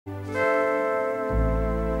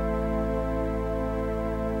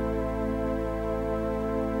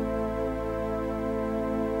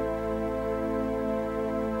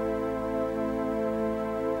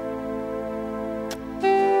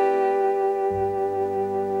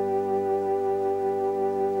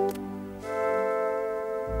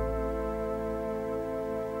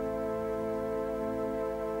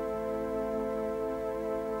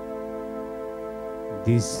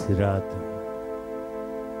This रात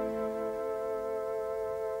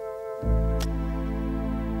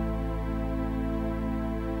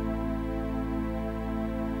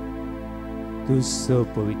तू सो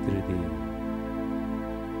पवित्र देव,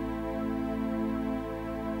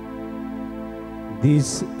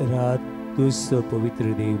 दिस रात तू सो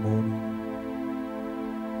पवित्र देव म्हणून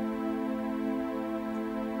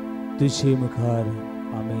तुझे मुखार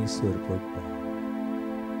आम्ही स्वर पडटा.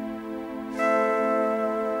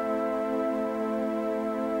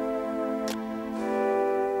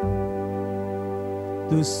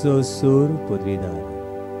 तू सो सोर पदवीदार,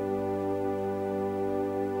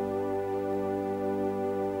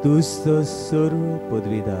 तू सो सोर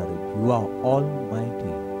पदवीदार. You are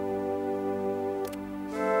almighty.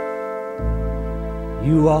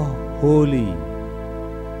 You are holy.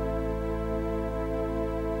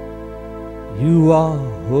 You are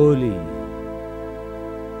holy.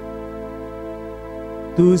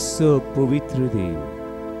 तू सो पवित्र देव,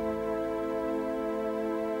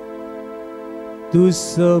 तू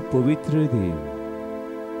सो पवित्र देव.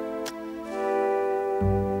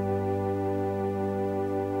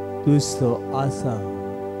 तू सो आसा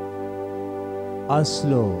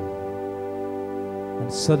आसलो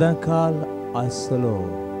आणि सदांकाल आसलो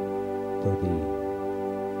तो देव.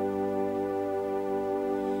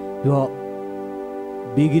 You are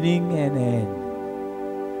beginning and end.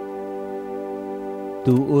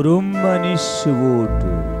 Tu urum ani shvut.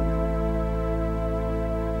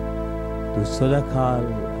 Tu sodakal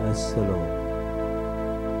aslo.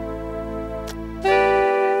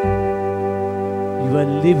 You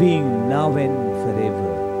are living now and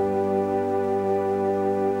forever.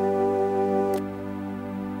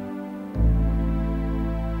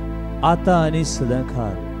 Ata ani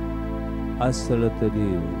sodakal aslo to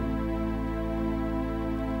Dev.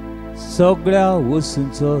 सगळ्या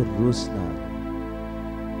वस्तूंचो रोसना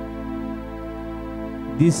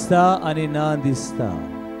दिसता आणि ना दिसता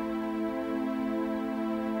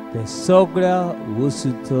ते सगळ्या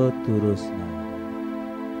वस्तूंचो तू रोसना.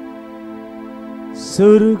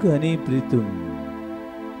 स्वर्ग आणि पृथ्वी,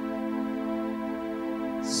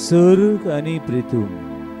 स्वर्ग आणि पृथ्वी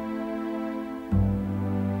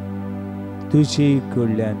तुझे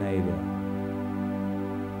कडल्यान आयल्या.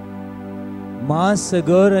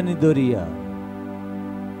 महासागर आणि दर्या,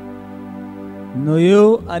 न्हंयो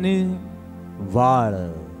आणि व्हाळ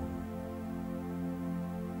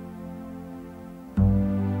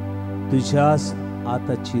तुझ्याच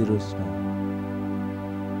आताची रोसना.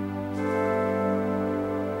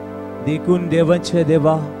 देखून देवाच्या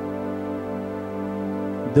देवा,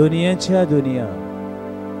 दुनियाच्या दुनिया,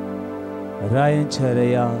 रायांच्या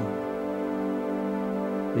रया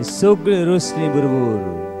हे सगळे रोसने बरोबर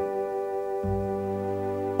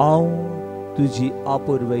हांव तुझी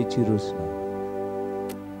आपुरवायची रोसना,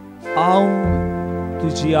 हांव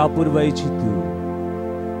तुझी आपुरवायची तू,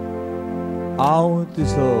 हांव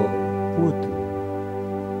तुजो पूत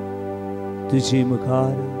तुझे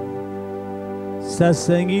मुखार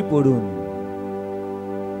सत्संगी पडून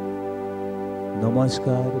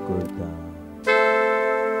नमस्कार करता.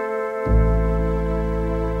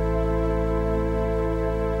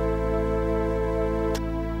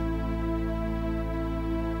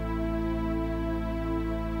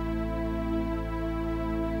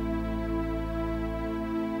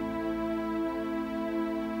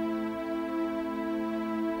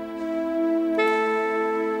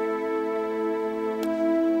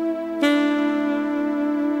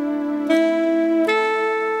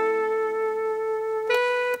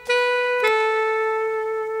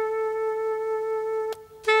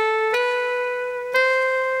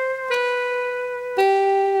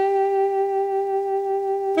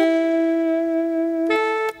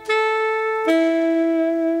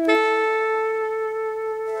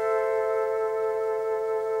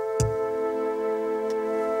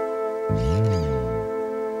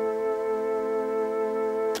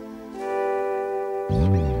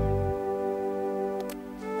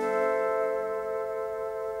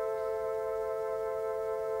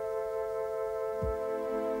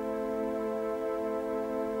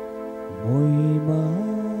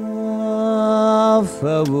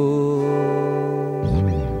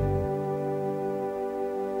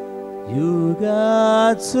 You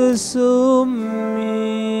got to sue me,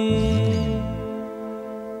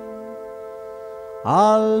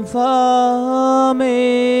 Alpha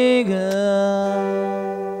Omega,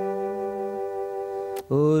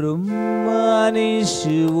 Urumanishu,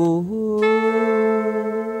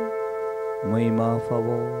 Muima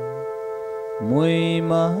favor,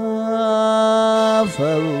 Muima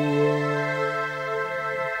favor.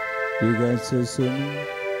 You got to sue me.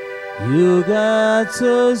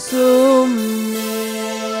 유가초 숨미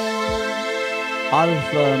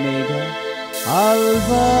알파 메가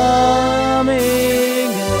알파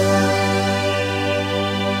메가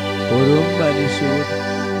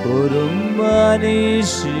오른만이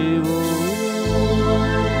쉬워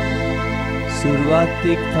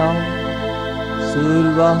शुरुआतिक था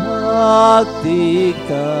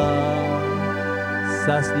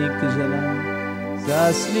सासनिक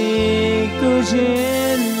तुझे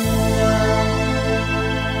ना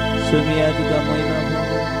सुमिया तुका महिमा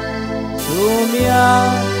सुमिया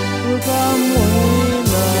तुका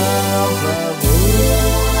महिमा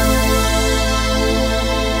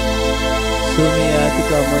सुमिया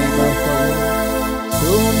तुका महिमा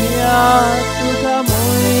सुमिया तुका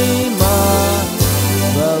महिमा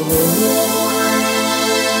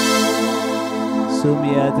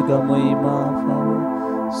Sumia tuka moima fawo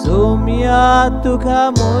Sumia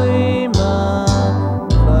tuka moima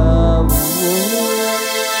fawo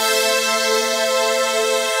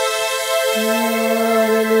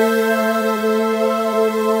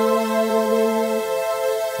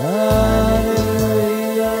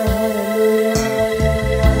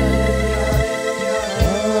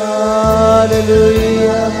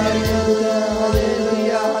Hallelujah, hallelujah,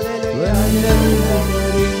 hallelujah, hallelujah.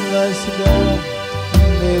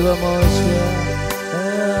 Neva Moshe,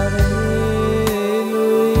 Hallelujah.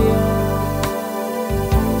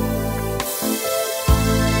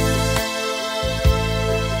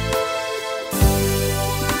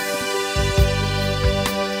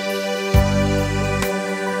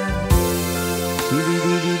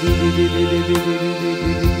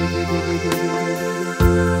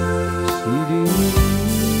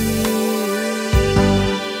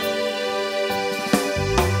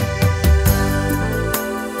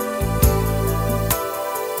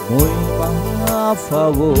 A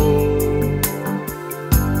favor,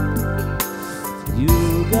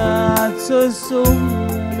 you got so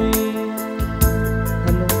me,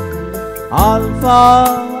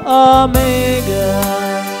 Alpha Omega,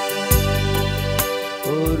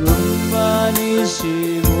 Urumani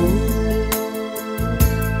Shivu,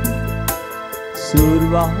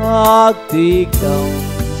 Survahatika,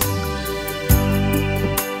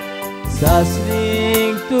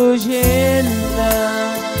 Sasning Tujena.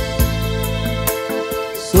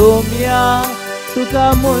 Sumia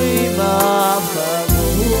tuka moima fawo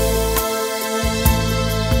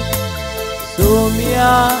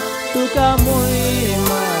Sumia tuka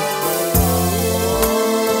moima fawo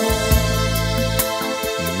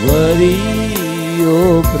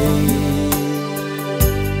Vario praise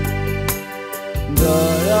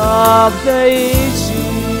God of the ages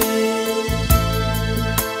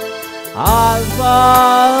Alpha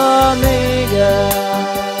Omega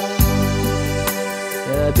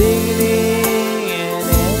beginning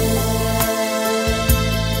and end,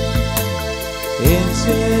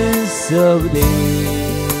 incense of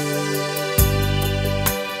days,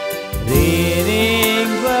 reigning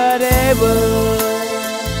forever.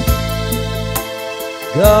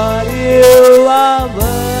 God, you are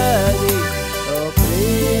worthy of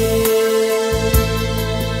praise.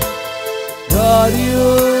 God,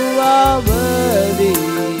 you are worthy.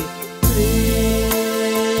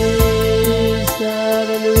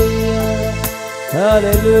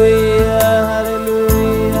 Hallelujah,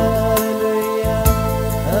 hallelujah,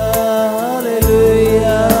 hallelujah, hallelujah,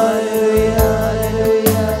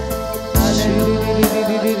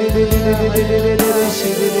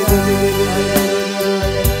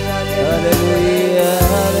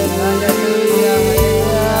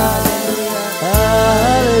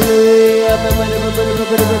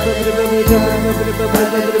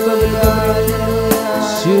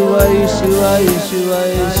 Yeshua, Yeshua, Yeshua,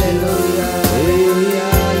 Yeshua.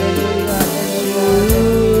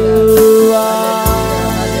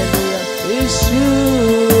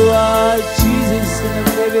 Yeshua, Jesus, Son of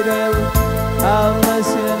David, have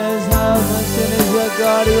mercy on us,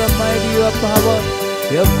 God, you are mighty, you are power,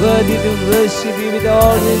 you are worthy to worship you with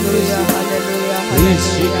all his worship.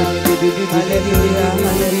 Hallelujah,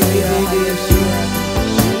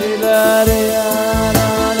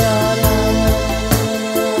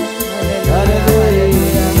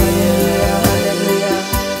 hallelujah, hallelujah,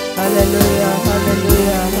 hallelujah, hallelujah,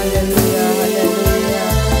 hallelujah,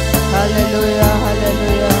 hallelujah, hallelujah,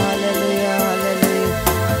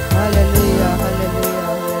 hallelujah, hallelujah,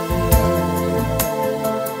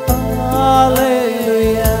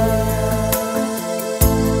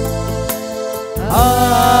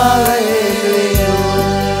 hallelujah,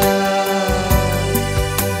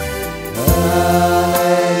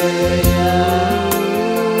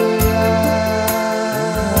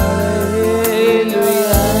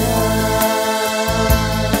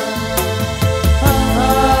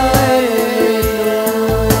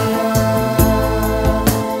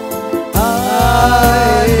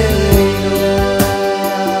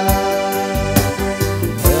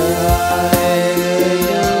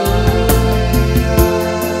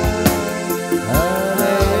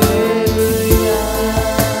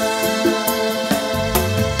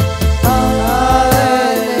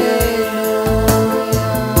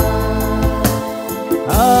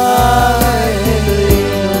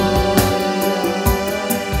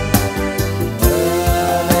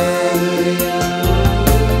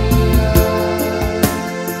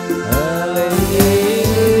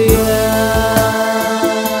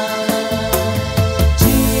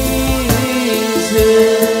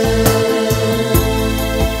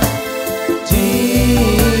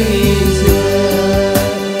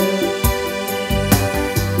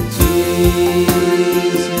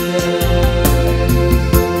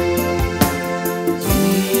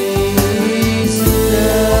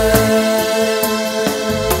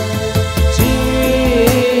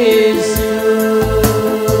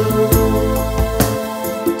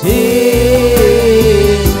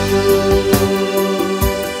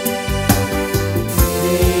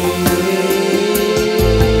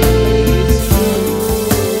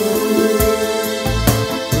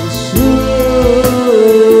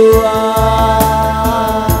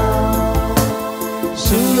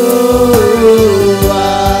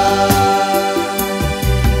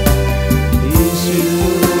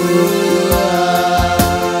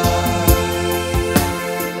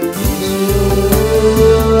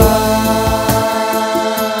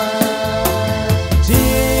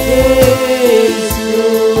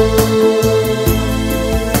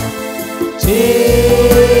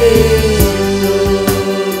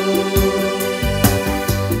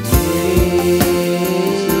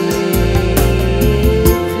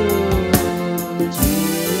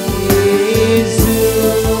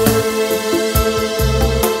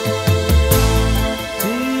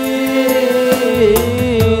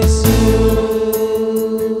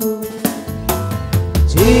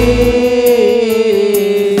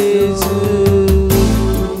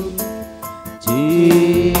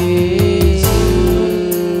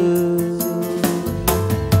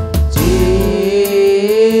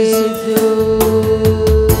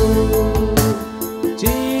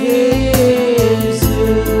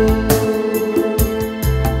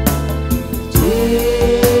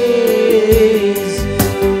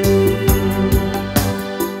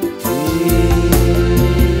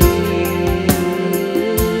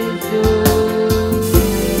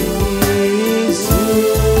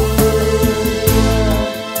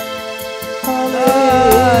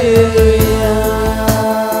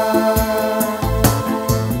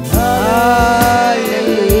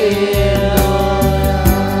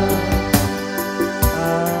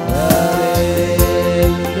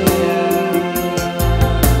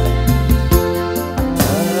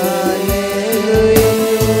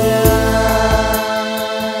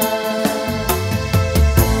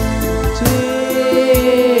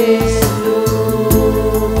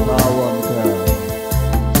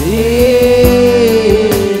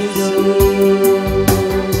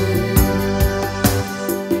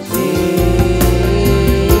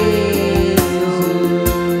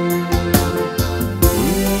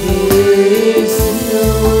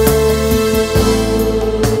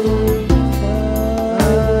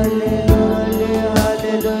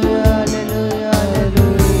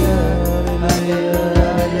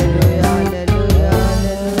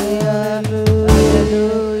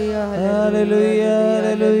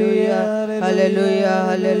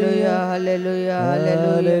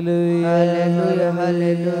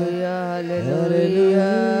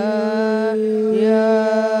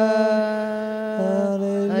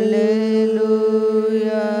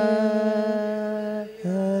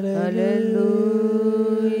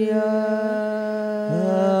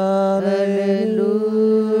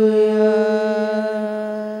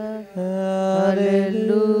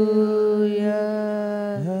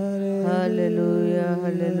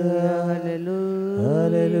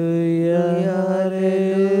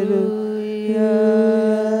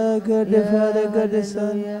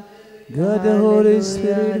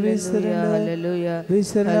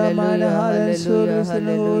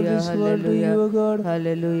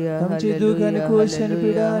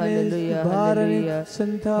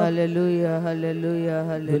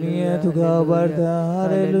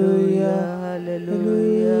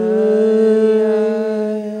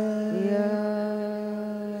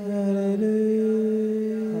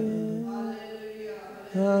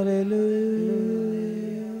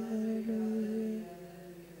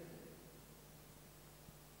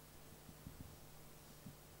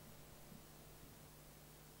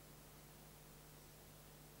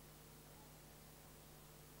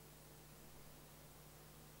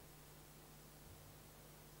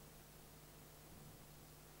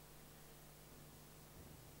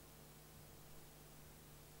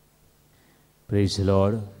 Praise the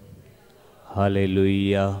Lord.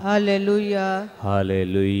 Hallelujah. Hallelujah.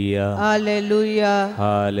 Hallelujah. Hallelujah.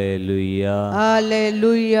 Hallelujah.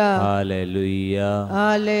 Hallelujah. Hallelujah.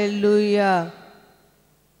 Hallelujah.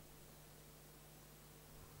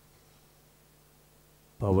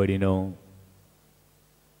 Pavadino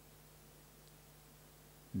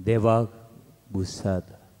Devak Busad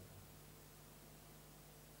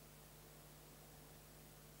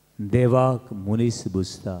Devak Munis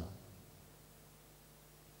Busta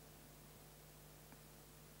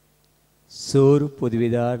Sur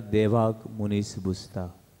Pudvidar Devak Munis Busta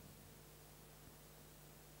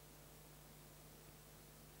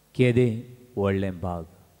Kede Wallembag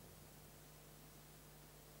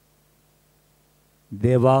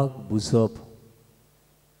Devak Busop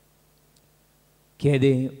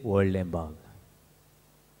Kede Wallembag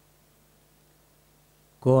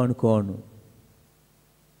Kon Kon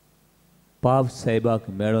Pav Saibak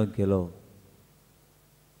Meron Kelo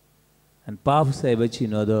and Pav Saibachi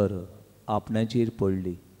Nodor आपणाचेर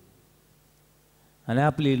पडली आनी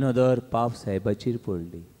आपली नदर पाप साहेबाचेर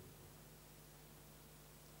पडली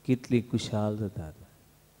कितली कुशाल जातात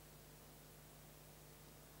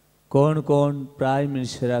कोण कोण प्रायम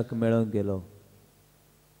मिनिस्टराक मेळोंक गेलो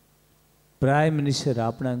प्रायम मिनिस्टर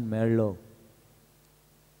आपणाक मेळ्ळो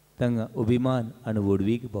तांकां अभिमान आनी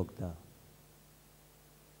वडवीक भोगता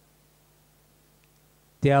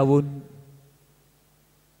त्यावून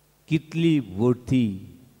कितली वडती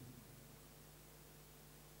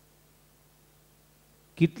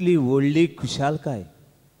कितली व्हडली खुशालकाय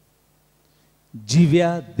जिव्या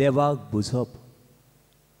देवाक बुजप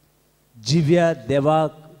जिव्या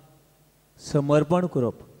देवाक समर्पण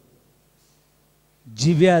करप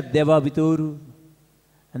जिव्या देवा भितर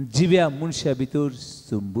आनी जिव्या मनशा भितर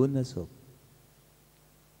सुंबून आसप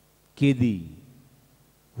केदी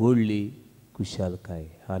व्हडली खुशालकाय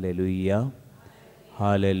hallelujah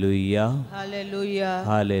Hallelujah. Hallelujah.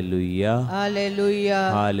 Hallelujah. Hallelujah.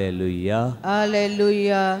 Hallelujah.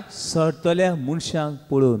 Hallelujah. सरतल्या मनशांक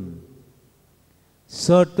पळोवन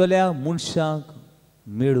सरतल्या मनशांक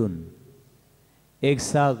मेळून एक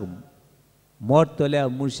साग मोडतल्या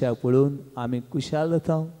मनशाक पळोवन आमी कुशाल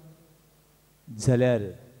जाता जाल्यार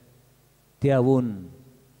त्यावून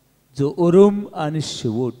जो ओरूम आनी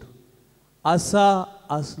शेवट आसा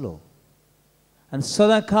आसलो आनी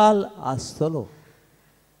सदांकाल आसतलो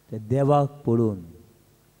ते देवाक पळोवन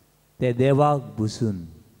ते देवाक बसून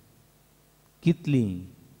कितली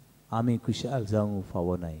आमी कुशाल जावंक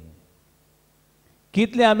फावो नाय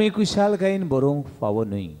कितले आमी कुशालकायेन बरोवंक फावो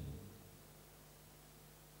न्हय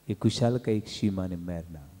ही कुशालकायेक शिमाने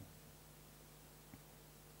मेरना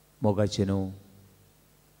मोगाचें न्हू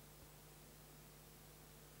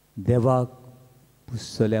देवाक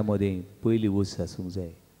पुस्तल्या मदें पयली वस आसूंक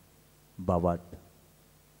जाय बाबाट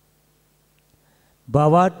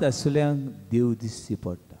भावार्थ आसुल्यांक देव दिसची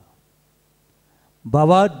पडटा.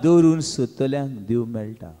 भावार्थ दवरून सोदतल्यांक देव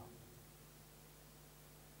मेळटा.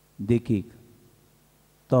 देखीक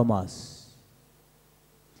तोमास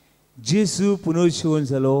जेसू पुनर्जीवन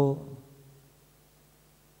जालो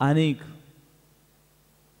आनीक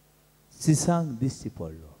सिसांक दिसची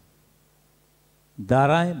पडलो.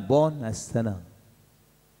 दारांय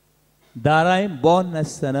बंद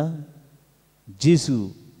आसतना जेसू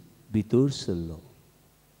भितर सरलो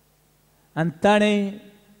आनी ताणें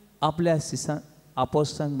आपल्या सिसांक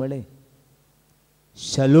आपोस्तांक म्हळें,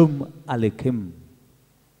 शालोम आलेखिम,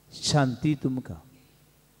 शांती तुमकां,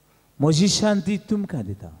 म्हजी शांती तुमकां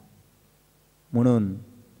दिता. म्हणून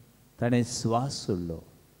ताणें स्वास सोडलो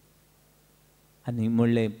आनी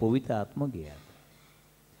म्हणलें, पवित्र आत्मा घेयात.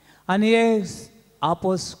 आनी हे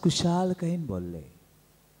आपोस खुशालकायेन भरले.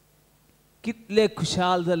 कितले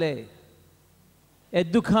खुशाल जाले. हे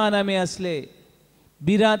दुखान आमी आसले,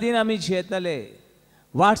 बिरांतीन आमी जियेताले,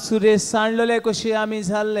 वाट सुरे सांडलेले कशे आमी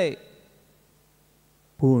जाल्ले.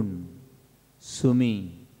 पूण सुमी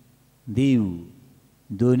देव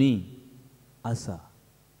दोनी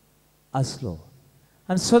आसलो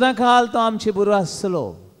आनी सदां काल तो आमचे बरोबर आसतलो.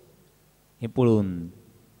 हें पळोवन,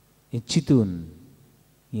 हें चिंतून,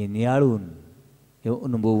 हें नियाळून, हें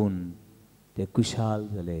अनुभवून ते खुशाल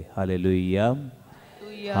जाले. Hallelujah,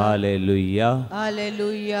 hallelujah,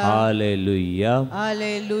 hallelujah, hallelujah,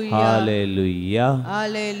 hallelujah, hallelujah.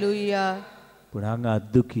 Hallelujah. पूण हांगा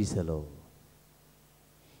दुखी जालो.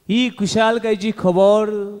 ही खुशालकायेची खबर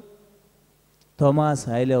तोमास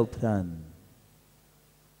आयल्या उपरांत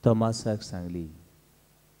तोमासाक सांगली.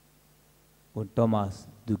 पूण तोमास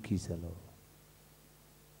दुखी जालो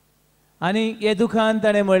आनी हे दुखान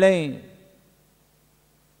ताणें म्हळें,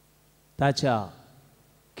 ताच्या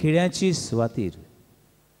खिळ्याची सुवातेर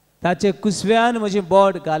ताचे कुसव्यान म्हजें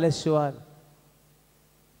बोट घाले शिवाय,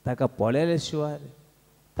 ताका पळयले शिवाय,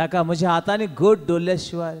 ताका म्हज्या हातांनी घट दवरले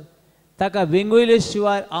शिवाय, ताका वेंगयले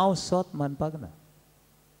शिवाय हांव सोत मानपाक ना.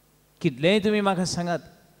 कितलेंय तुमी म्हाका सांगात,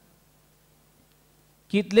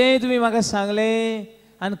 कितलेंय तुमी म्हाका सांगलें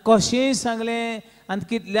आनी कशेंय सांगलें आनी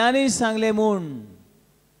कितल्यांनी सांगलें म्हूण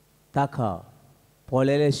ताका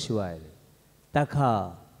पळयले शिवाय, ताका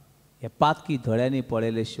हे पातकी दोळ्यांनी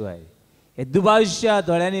पळयले शिवाय, हे दुबाशच्या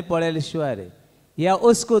दोळ्यांनी पळयले शिवाय, ह्या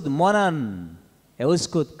अस्कोत मनान, हे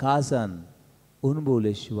अस्कोत काळजान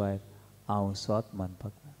अनुभवले शिवाय हांव सोत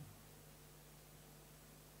मानपाक ना.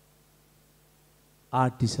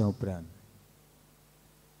 8 दिसां उपरांत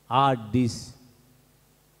 8 दीस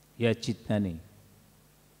ह्या चिंतनांनी,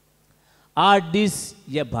 8 दीस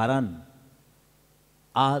ह्या भारान,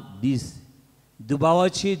 8 दीस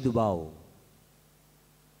दुबावाचे दुबाव,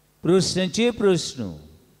 प्रश्नाचे प्रश्न,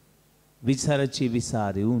 विचाराचे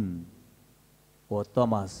विचार येवन हो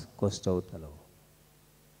तोमास कोश्टवतालो.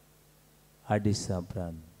 8 दिसां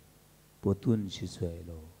उपरांत पोतून शिजू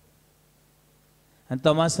आयलो आनी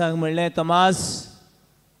तोमासाक म्हणलें, तोमास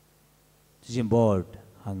तुजें बोट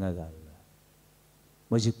हांगा घाल,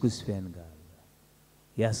 म्हजे कुसव्यान घाल.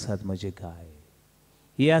 हे आसात म्हजे गाय,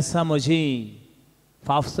 ही आसा म्हजी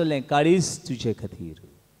फाफसलें काळीज तुजे खातीर.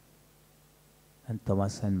 आनी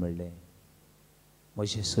तोमासान म्हणलें,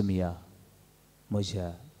 म्हजे सोमिया,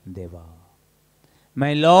 म्हज्या देवा,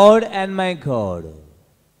 my Lord and my God.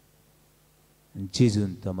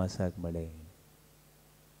 जेजून तोमासाक म्हळें,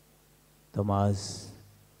 तोमास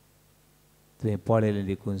तुवें पळयलें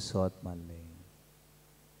देखून सोत मानलें.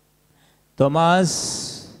 तोमास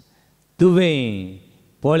तुवें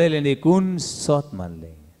पळयलें देखून सोत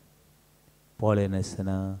मानलें.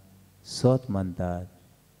 पळयनासतना सोत मानतात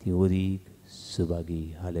ती ओरीक Subhagi.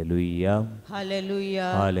 Hallelujah, hallelujah,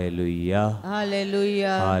 hallelujah,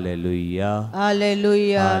 hallelujah, hallelujah, hallelujah,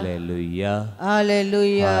 hallelujah,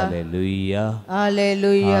 hallelujah, hallelujah,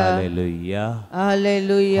 hallelujah, hallelujah,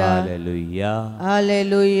 hallelujah, hallelujah.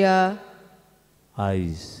 Hallelujah.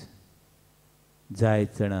 आयज जाय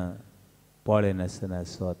जाणां पळयनासतना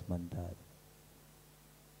सोत म्हणटात.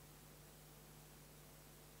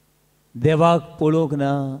 देवाक पळोवंक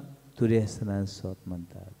ना तुरे आसतना सोत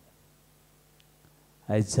म्हणटात.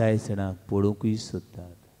 आयज जाय जाणांक पळोवंकूय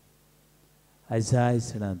सोदतात. आयज जाय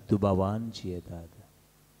जाणां दुबावान जियेतात.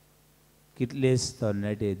 कितलेच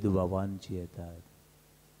तरणाटे दुबावान जियेतात.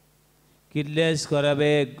 कितलेच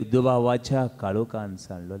कोराबे दुबावाच्या काळोखान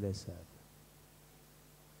सांडलेले आसात.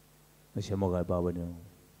 अशें मोगाळ बाबड्यो,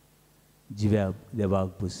 जिव्याक देवाक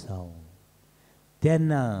बुजतांव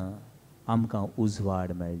तेन्ना आमकां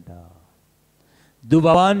उजवाड मेळटा.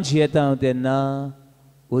 दुबावान जियेता तेन्ना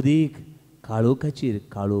अदीक काळोखाचेर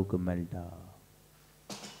काळोख मेळटा.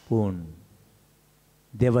 पूण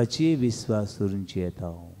देवाची विस्वास करून जियेता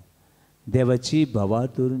देवाची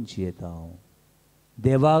भावातून जियेता हांव.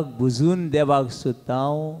 देवाक बुजून देवाक सोदता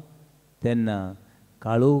हांव तेन्ना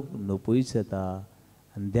काळोख नपयस जाता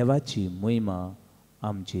आनी देवाची महिमा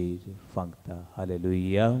आमचेर फांकता.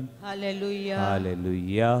 Hallelujah, hallelujah,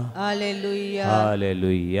 hallelujah, hallelujah,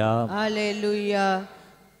 hallelujah. Hallelujah.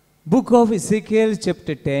 Book of Ezekiel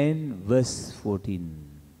chapter 10 verse 14.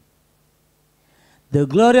 The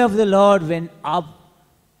glory of the Lord went up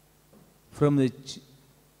from the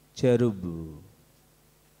cherub,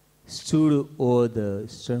 stood over the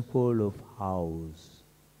stronghold of house.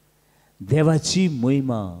 देवाची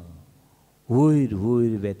महिमा वयर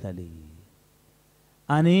वयर वेताली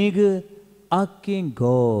आनीक आख्खें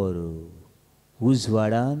घर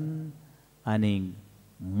उजवाडान आनीक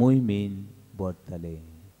मोहिमेन भरतालें.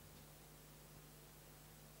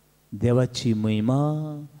 देवाची महिमा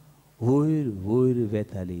वयर वयर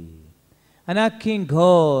वेताली आनी आख्खें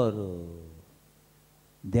घर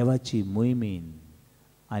देवाची मोहिमेन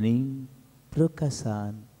आनी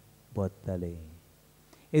प्रकाशान भरतालें.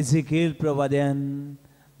 एझेकिएल प्रवाद्यान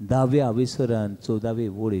 10व्या विसरान 14वे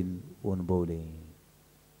वळीन अनुभवलें.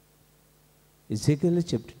 Ezekiel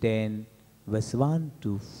chapter 10 verse 1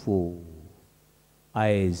 to 4.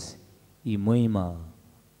 आयज ही महिमा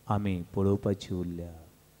आमी पळोवपाची उरल्या.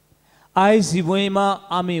 आयज ही महिमा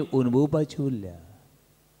आमी अनुभवपाची उरल्या.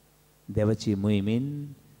 देवाची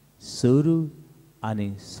मोहिमेन सरू आनी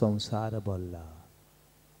संवसार भरला.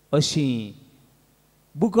 अशी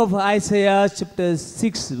बुक ऑफ आयसाया चॅप्टर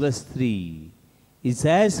 6 verse 3.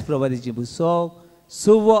 इसायास प्रवादीचें पुस्तक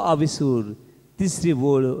 6वा विसूर 3री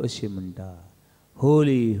वळ अशी म्हणटा.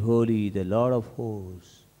 Holy, holy, the Lord of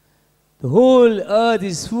hosts. The whole earth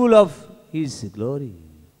is full of His glory.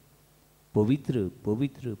 पवित्र,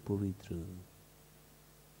 पवित्र, पवित्र.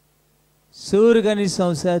 स्वर्ग आनी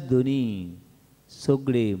संवसार दोनी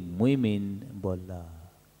सगळे मोहिमेन भरला.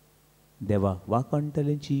 देवाक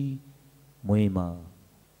वाकणटलेची महिमा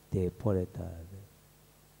ते पळयतात.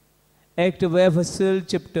 Act of Apostles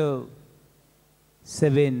chapter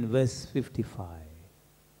 7 verse 55.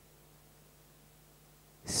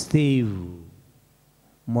 स्तेव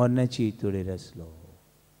मरणाची तोडेर आसलो.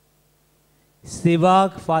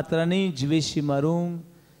 स्तेवाक फातरांनी जिवेशी मारूंक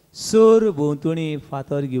सोर भोंवतणी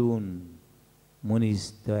फातर घेवन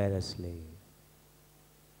मनीस तयार आसले.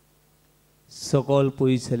 सकयल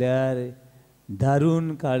पळयत जाल्यार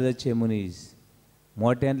दारून काळजाचे मनीस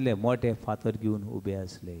मोठ्यांतले मोठे फातर घेवन उबे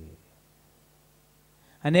आसले.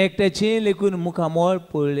 आनी एकट्याचें लेकून मुखामळ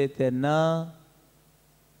पळयलें तेन्ना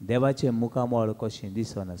देवाचें मुखामळ कशें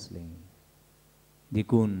दिसनासलें.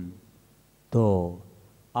 देखून तो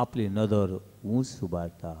आपली नदर ऊंच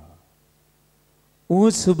उबारता,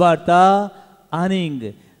 ऊंच उबारता आनीक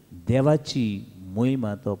देवाची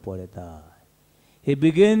महिमा तो पळयता. He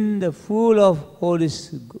began the full of Holy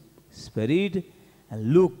Spirit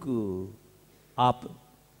and looked up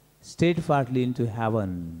steadfastly into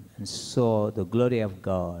heaven and saw the glory of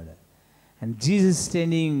God and Jesus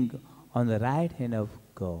standing on the right hand of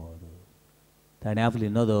God. ताणें आपली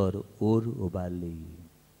नदर ओर उबारली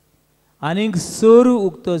आनीक सोर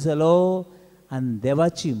उक्तो जालो आनी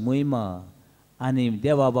देवाची महिमा आनी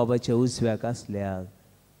देवा बाबाच्या उजव्याक आसल्याक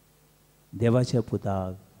देवाच्या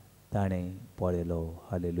पुताक ताणें पळयलो.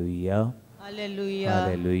 Hallelujah, hallelujah,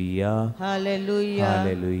 hallelujah, hallelujah,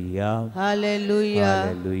 hallelujah, hallelujah,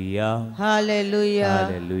 hallelujah, hallelujah,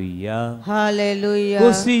 hallelujah. Hallelujah.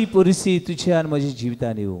 कसली परिस्थिती तुझ्या आनी म्हज्या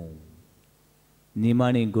जिवितान येवं,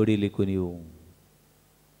 निमाणी गोडी लेकून येवं,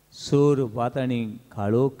 सोर वाताणी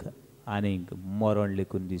काळोख आनीक मरण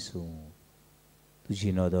लेकून दिसूं,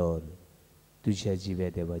 तुजी नदर तुझ्या जिव्या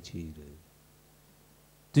देवाचेर,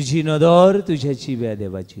 तुजी नदर तुझ्या जिव्या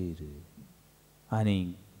देवाचेर.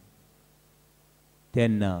 आनीक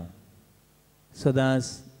तेन्ना सदांच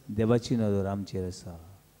देवाची नदर आमचेर आसा.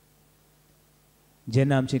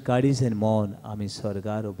 जेन्ना आमचें काळीज आनी मौन आमी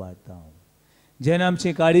स्वर्गार उबारता, जेन्ना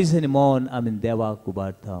आमचें काळीज आनी मौन आमी देवाक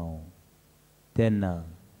उबारता, तेन्ना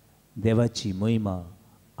देवाची महिमा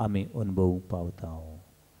आमी अनुभवूंक पावता.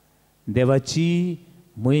 देवाची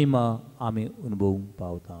महिमा आमी अनुभवूंक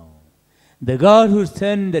पावता. The God who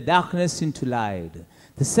turned the darkness into light,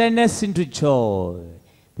 the sadness into joy,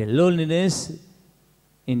 the loneliness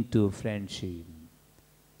into friendship.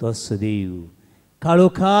 तो सदैव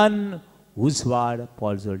काळोखान उजवाड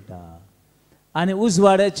पळजळटा आनी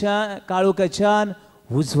उजवाडाच्या काळोखाच्यान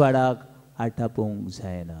उजवाडाक आटापोवंक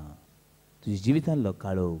जायना. तुज्या जिवितांतलो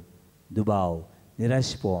काळोख, दुबाव,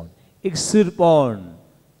 निराशपण, एकसुरपण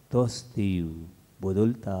तोच देव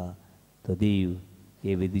बदलता. तो देव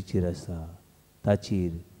हे वेदीचेर आसा.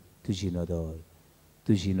 ताचेर तुजी नदर,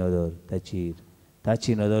 तुजी नदर ताचेर,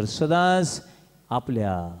 ताची नदर सदांच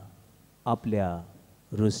आपल्या आपल्या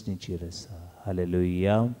रोशनीची रसा.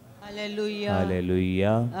 Hallelujah, Hallelujah.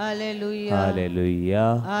 Hallelujah, Hallelujah. Hallelujah,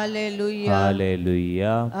 Hallelujah.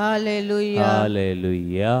 Hallelujah, Hallelujah.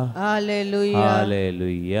 Hallelujah, Hallelujah.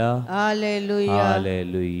 Hallelujah, Hallelujah.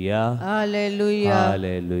 Hallelujah, Hallelujah.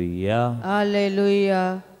 Hallelujah.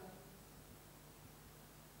 Hallelujah.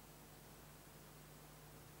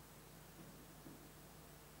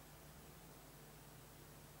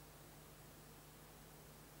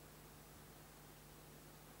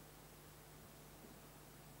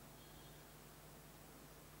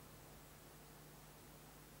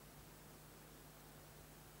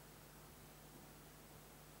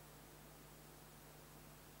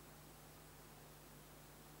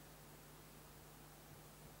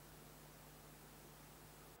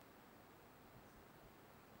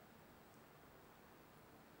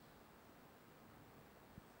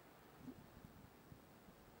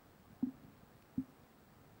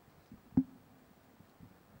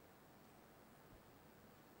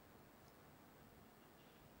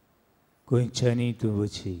 कोणच्यानी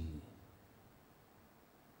तुझी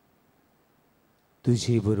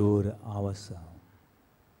तुझे बरोबर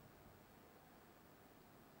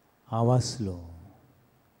आवासलो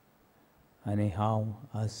आनी हांव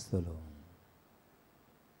आसतलो.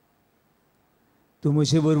 तूं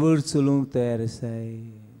म्हजे बरोबर चलूंक तयार आसाय?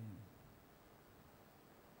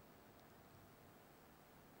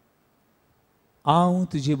 हांव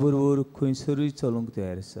तुजे बरोबर खंयसरूय चलूंक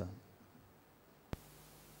तयार आसा.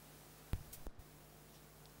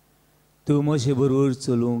 तूं म्हजे बरोबर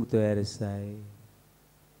चलूंक तयार आसाय?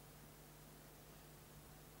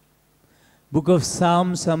 Book of Psalm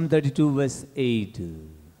 32 verse 8.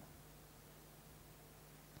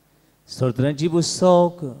 स्तोत्रांची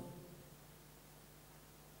पुस्तक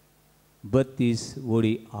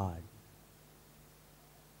 32:8.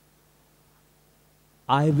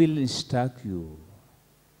 I will instruct you.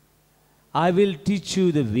 I will teach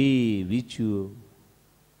you the way which you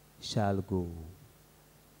shall go.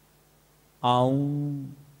 हांव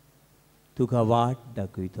तुका वाट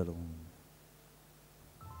दाखयतलो.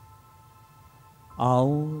 हांव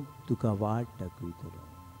तुका वाट दाखयतलो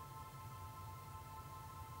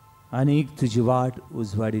आनीक तुजी वाट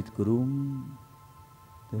उजवाडीत करूंक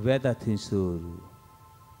वेता थंयसर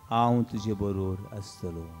हांव तुजे बरोबर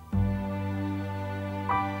आसतलो.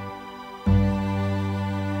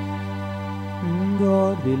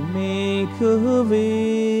 God will make a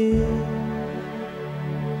way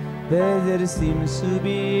where there seems to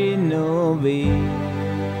be no way.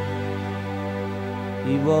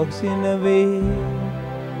 He walks in a way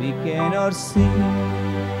we cannot see.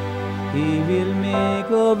 He will make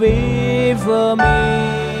a way for me.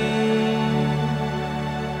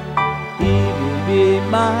 He will be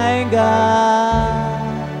my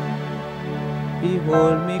God. He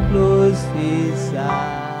hold me close his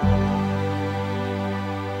side.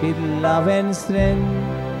 With love and strength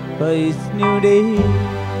for each new day,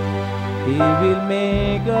 He will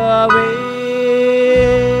make a way.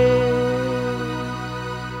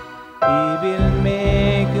 He will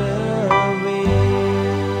make a way.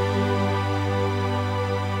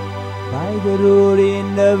 By the road in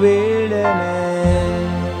the wilderness,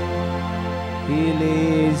 He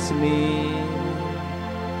leads me.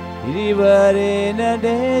 River in a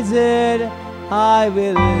desert, I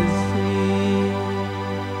will see.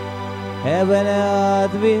 Heaven and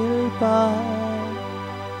earth will pass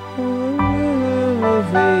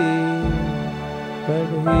away, but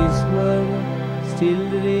His word still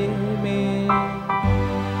remains.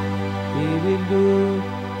 He will do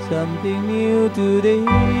something new today.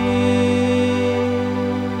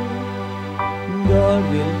 God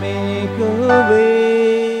will make a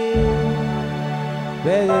way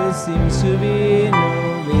where there seems to be no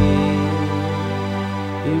way.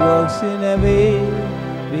 He walks in a way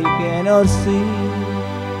we cannot see.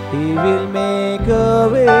 He will make a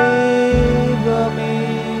way for me.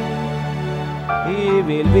 He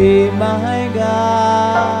will be my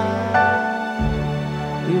God.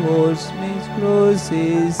 He holds me close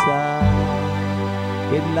his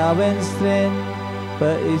side. With love and strength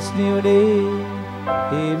for each new day,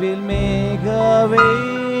 He will make a way.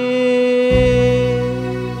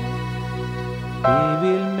 He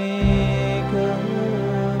will make a way.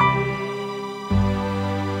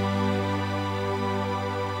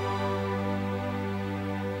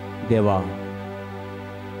 देवा,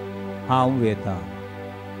 हांव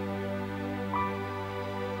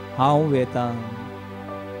वेता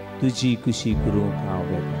तुजी खुशी करूंक हांव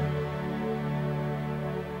वेता.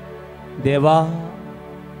 देवा,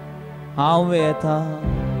 हांव वेता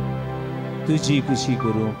तुजी खुशी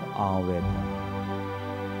करूंक हांव वेता.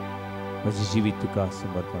 म्हजें जिवीत तुका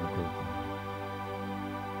समर्पण करता.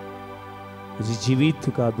 म्हजें जिवीत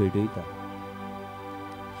तुका भेटयता.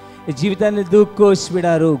 जिवितांतले दुख कोश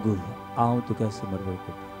पिडा रोग हांव तुका समर्पण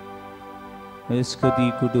करता. म्हजें स्कती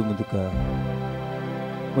कुटुंब तुका,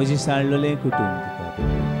 म्हजें सांडलेलें कुटुंब तुका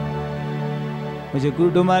भेटयता. म्हज्या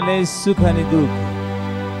कुटुंबांतलें सूख आनी दूख,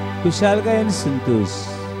 खुशालकाय आनी संतोश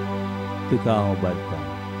तुका हांव बांदता.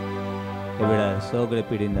 ह्या वेळार सगळे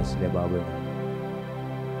पिडीन आसले बाबा,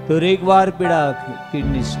 तर एक वार पिडाक,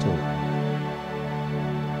 kidney stone,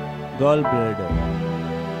 gall bladder,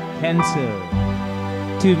 cancer,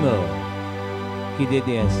 tumour, कितें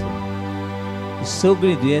तें आसा,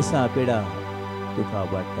 सगळीं दुयेंसां पिडा तुका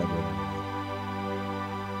बांदता.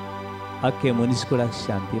 आख्खे मनीसकुळाक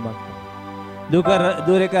शांती मागता.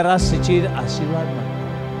 दर एका राष्ट्राचेर आशिर्वाद मागता.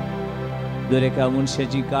 दर एका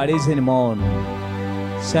मनशाची काळीज आनी मौन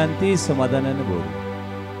शांती समाधानान भर.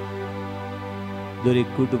 दर एक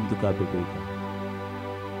कुटुंब तुका भेटयता.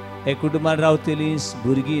 हे कुटुंबान रावतलीं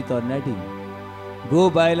भुरगीं तरणाटी, घोव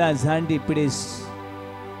बायलां, जाणटी पिडेस,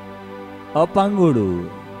 अपांगुडू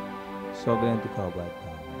सगळ्यांक तुका बांदता.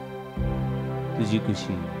 तुजी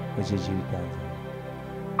खुशी म्हज्या जिवितांत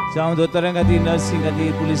जावं दोतोरां खातीर, नर्सीं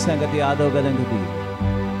खातीर, पुलिसां खातीर, आदवोगादां खातीर,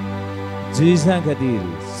 जुइसां खातीर,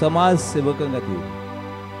 समाज सेवकां खातीर,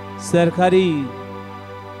 सरकारी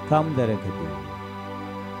कामदारां खातीर,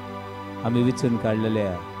 आमी वेंचून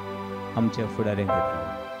काडलेल्या आमच्या फुडाऱ्यां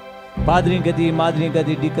खातीर, पाद्रीं खातीर, माद्रीं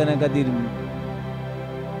खातीर, डिकनां खातीर,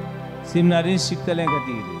 सेमिनारींत शिकतल्यां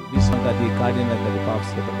खातीर, बिस्वां खातीर, कार्डिनल खातीर,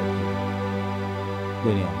 पावसा खातीर,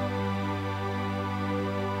 दुनिया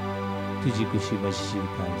तुजी खुशी म्हज्या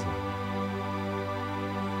जिवितांत जाय.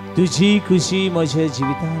 तुजी खुशी म्हज्या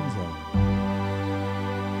जिवितांत जाय.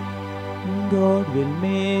 God will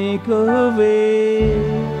make a way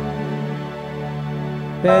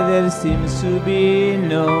where there seems to be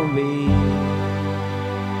no way.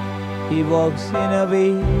 He walks in a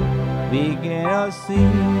way we cannot see.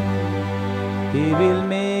 He will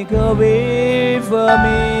make a way for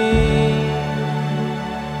me.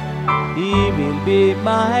 He will be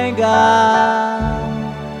my God.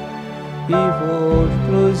 He holds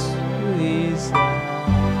close to His side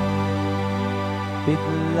with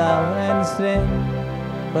love and strength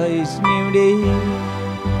for His new day.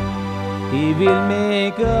 He will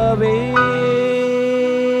make a way.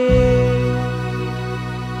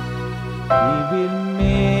 He will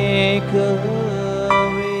make a way.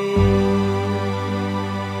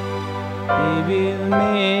 He will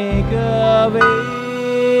make a way.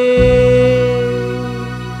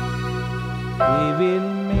 He will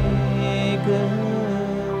make a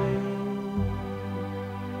way.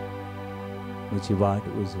 म्हजी वाट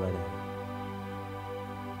उजवाडा.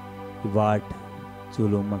 ही वाट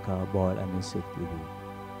चलोवंक म्हाका बळ आनी शक्ती दी.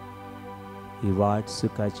 ही वाट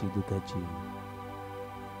सुखाची, दुखाची,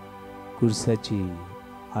 कुर्साची,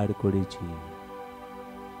 आडकोडीची,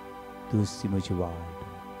 तूंच ती म्हजी वाट.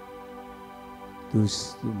 तूंच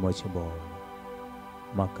म्हजें बळ.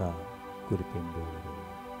 म्हाका कृपेन दवर.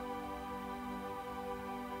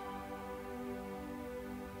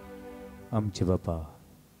 आमचे बापा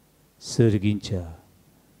सर्गींच्या,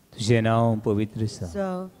 तुजें नांव पवित्र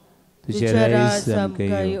जावं. तुजें राज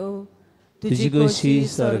आमकां येवं. तुजी कशी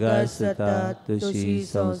स्वर्गांत जाता तशी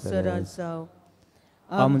संवसारांत जावं.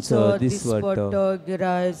 आमचो दिसपट्टो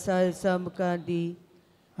गिराय आयज आमकां दी.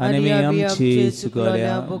 आनी आमी आमची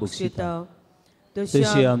चुकलोल्यांक बक्षिता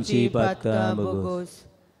तशी आमची पातकां बोगोस.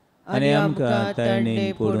 आनी आमकां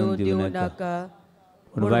तळणेंत पडूंक दिवं नाका,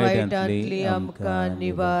 पूण वायटांतली आमकां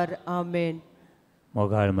निवार. आमेन.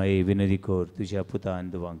 मोगाळ माये विनंती कर तुज्या पुतान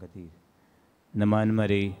दुवां खातीर. नमान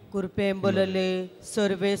मरे कृपेन बोलले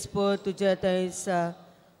सर्वेस्प तुज्या थंय आसा.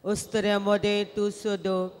 ओस्तऱ्या मदें तूं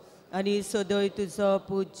सोदो आनी सोदोय तुजो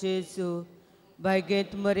पूत जेजू.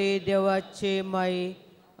 बायगेंत मरे देवाचे माये,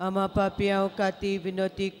 आमा पापयां खातीर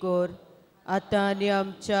विनंती कर, आतां आनी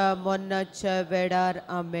आमच्या मरणाच्या वेळार.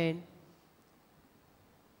 आमेन.